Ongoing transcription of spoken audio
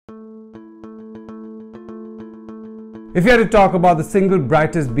If you had to talk about the single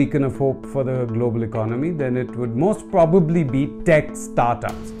brightest beacon of hope for the global economy, then it would most probably be tech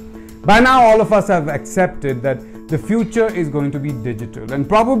startups. By now, all of us have accepted that the future is going to be digital and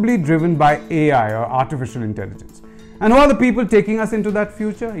probably driven by AI or artificial intelligence. And who are the people taking us into that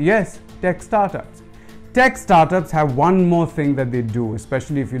future? Yes, tech startups. Tech startups have one more thing that they do,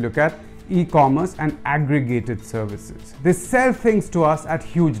 especially if you look at e-commerce and aggregated services. They sell things to us at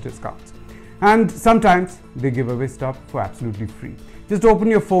huge discounts. And sometimes they give away stuff for absolutely free. Just open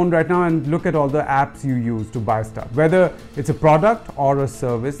your phone right now and look at all the apps you use to buy stuff. Whether it's a product or a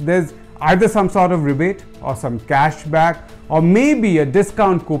service, there's either some sort of rebate or some cash back or maybe a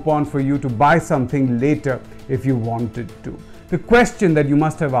discount coupon for you to buy something later if you wanted to. The question that you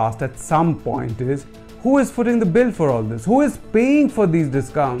must have asked at some point is, who is footing the bill for all this? Who is paying for these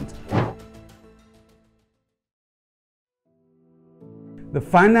discounts? The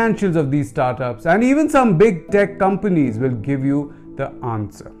financials of these startups and even some big tech companies will give you the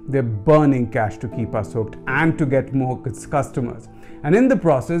answer. They're burning cash to keep us hooked and to get more customers. And in the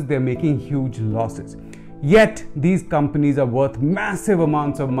process, they're making huge losses. Yet, these companies are worth massive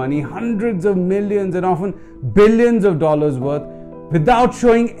amounts of money, hundreds of millions and often billions of dollars worth, without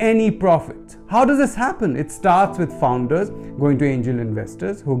showing any profits. How does this happen? It starts with founders going to angel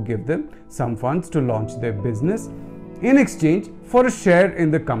investors who give them some funds to launch their business in exchange for a share in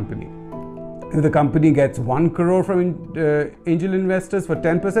the company. If the company gets 1 crore from angel investors for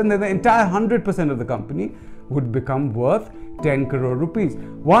 10%, then the entire 100% of the company would become worth 10 crore rupees.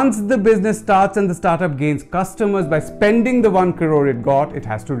 Once the business starts and the startup gains customers by spending the 1 crore it got, it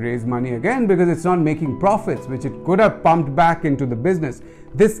has to raise money again because it's not making profits, which it could have pumped back into the business.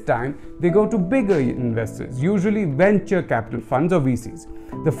 This time, they go to bigger investors, usually venture capital funds or VCs.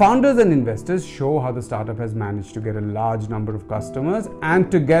 The founders and investors show how the startup has managed to get a large number of customers,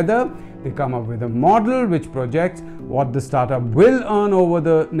 and together they come up with a model which projects what the startup will earn over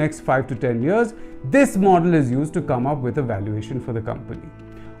the next 5 to 10 years. This model is used to come up with a valuation for the company.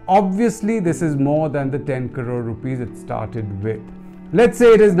 Obviously, this is more than the 10 crore rupees it started with. Let's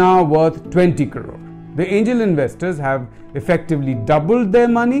say it is now worth 20 crore. The angel investors have effectively doubled their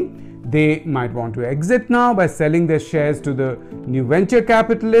money. They might want to exit now by selling their shares to the new venture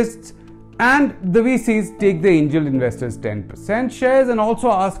capitalists, and the VCs take the angel investors' 10% shares and also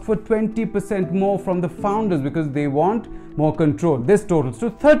ask for 20% more from the founders because they want more control. This totals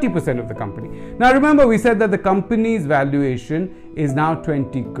to 30% of the company. Now remember, we said that the company's valuation is now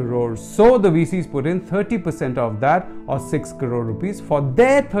 20 crores. So the VCs put in 30% of that, or 6 crore rupees, for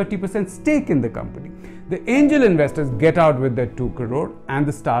their 30% stake in the company. The angel investors get out with their 2 crore and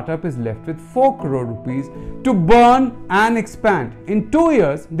the startup is left with 4 crore rupees to burn and expand. In 2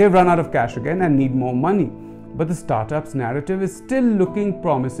 years, they run out of cash again and need more money. But the startup's narrative is still looking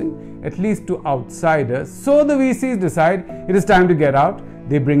promising, at least to outsiders. So the VCs decide it is time to get out.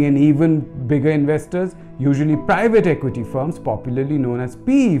 They bring in even bigger investors, usually private equity firms, popularly known as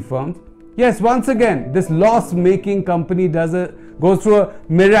PE firms. Yes, once again, this loss-making company goes through a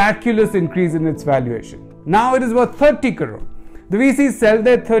miraculous increase in its valuation. Now it is worth 30 crore. The VCs sell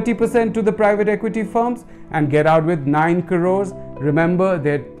their 30% to the private equity firms and get out with 9 crores. Remember,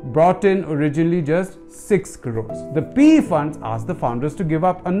 they brought in originally just 6 crores. The PE funds ask the founders to give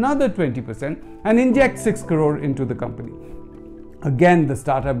up another 20% and inject 6 crore into the company. Again, the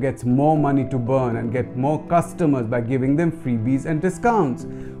startup gets more money to burn and get more customers by giving them freebies and discounts.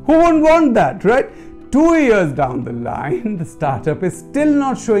 Who wouldn't want that, right? 2 years down the line, the startup is still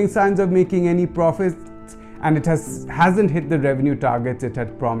not showing signs of making any profits, and it hasn't hit the revenue targets it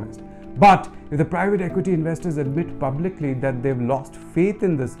had promised. But if the private equity investors admit publicly that they've lost faith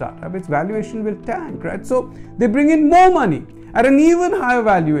in the startup, its valuation will tank, right? So they bring in more money at an even higher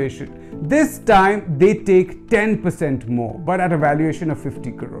valuation. This time they take 10% more, but at a valuation of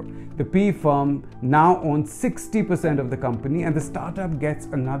 50 crore. The PE firm now owns 60% of the company, and the startup gets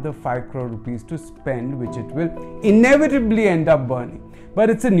another 5 crore rupees to spend, which it will inevitably end up burning. But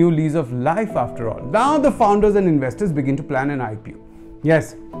it's a new lease of life after all. Now the founders and investors begin to plan an IPO.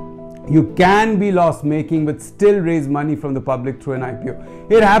 Yes, you can be loss-making but still raise money from the public through an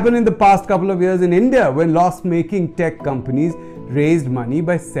IPO. It happened in the past couple of years in India when loss-making tech companies raised money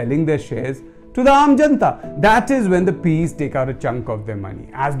by selling their shares to the Aam Janta. That is when the PEs take out a chunk of their money,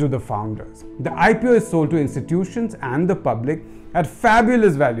 as do the founders. The IPO is sold to institutions and the public at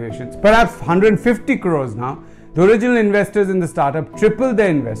fabulous valuations, perhaps 150 crores now. The original investors in the startup triple their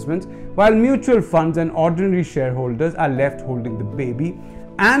investments, while mutual funds and ordinary shareholders are left holding the baby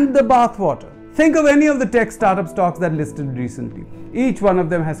and the bathwater. Think of any of the tech startup stocks that listed recently. Each one of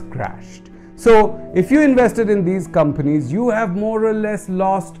them has crashed. So if you invested in these companies, you have more or less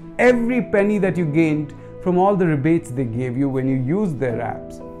lost every penny that you gained from all the rebates they gave you when you used their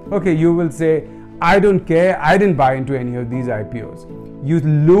apps. Okay, you will say, I don't care, I didn't buy into any of these IPOs. You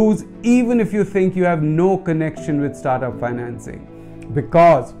lose even if you think you have no connection with startup financing,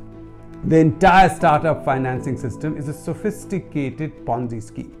 because the entire startup financing system is a sophisticated Ponzi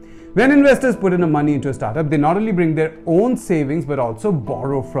scheme. When investors put in money into a startup, they not only bring their own savings but also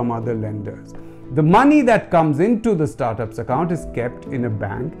borrow from other lenders. The money that comes into the startup's account is kept in a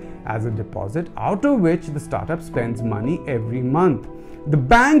bank as a deposit, out of which the startup spends money every month. The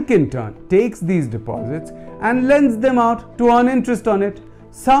bank in turn takes these deposits and lends them out to earn interest on it.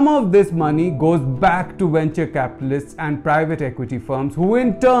 Some of this money goes back to venture capitalists and private equity firms, who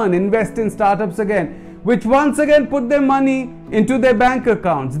in turn invest in startups again, which once again put their money into their bank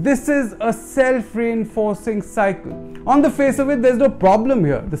accounts. This is a self-reinforcing cycle. On the face of it, there's no problem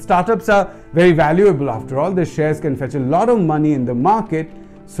here. The startups are very valuable after all. Their shares can fetch a lot of money in the market.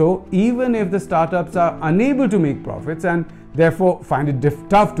 So even if the startups are unable to make profits and therefore find it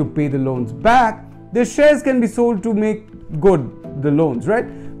tough to pay the loans back, their shares can be sold to make good the loans, right?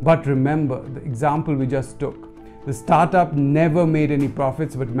 But remember the example we just took. The startup never made any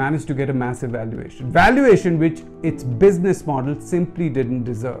profits but managed to get a massive valuation which its business model simply didn't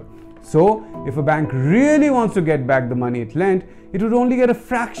deserve. So if a bank really wants to get back the money it lent, it would only get a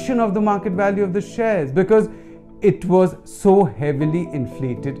fraction of the market value of the shares, because it was so heavily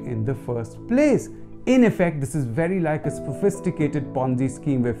inflated in the first place. In effect, this is very like a sophisticated Ponzi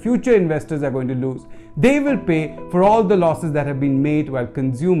scheme where future investors are going to lose. They will pay for all the losses that have been made while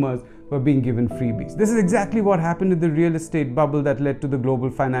consumers were being given freebies. This is exactly what happened in the real estate bubble that led to the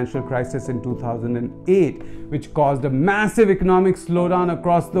global financial crisis in 2008, which caused a massive economic slowdown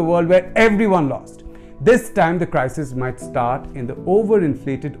across the world where everyone lost. This time, the crisis might start in the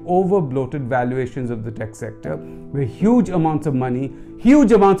overinflated, over-bloated valuations of the tech sector, where huge amounts of money,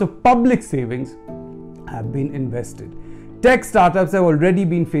 huge amounts of public savings have been invested. Tech startups have already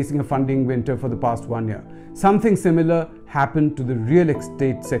been facing a funding winter for the past 1 year. Something similar happened to the real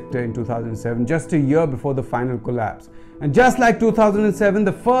estate sector in 2007, just a year before the final collapse. And just like 2007,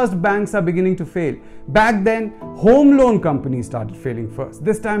 the first banks are beginning to fail. Back then, home loan companies started failing first.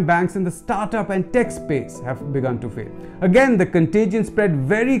 This time, banks in the startup and tech space have begun to fail. Again, the contagion spread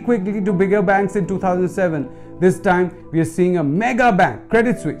very quickly to bigger banks in 2007. This time, we are seeing a mega bank,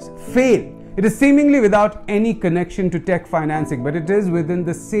 Credit Suisse, fail. It is seemingly without any connection to tech financing, but it is within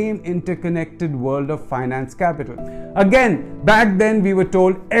the same interconnected world of finance capital. Again, back then we were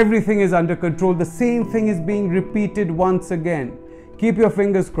told everything is under control. The same thing is being repeated once again. Keep your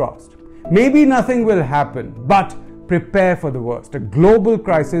fingers crossed. Maybe nothing will happen, but prepare for the worst. A global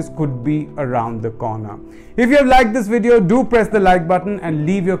crisis could be around the corner. If you have liked this video, do press the like button and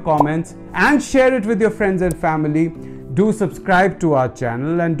leave your comments and share it with your friends and family. Do subscribe to our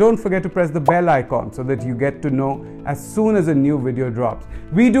channel and don't forget to press the bell icon so that you get to know as soon as a new video drops.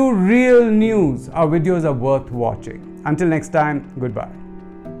 We do real news. Our videos are worth watching. Until next time, goodbye.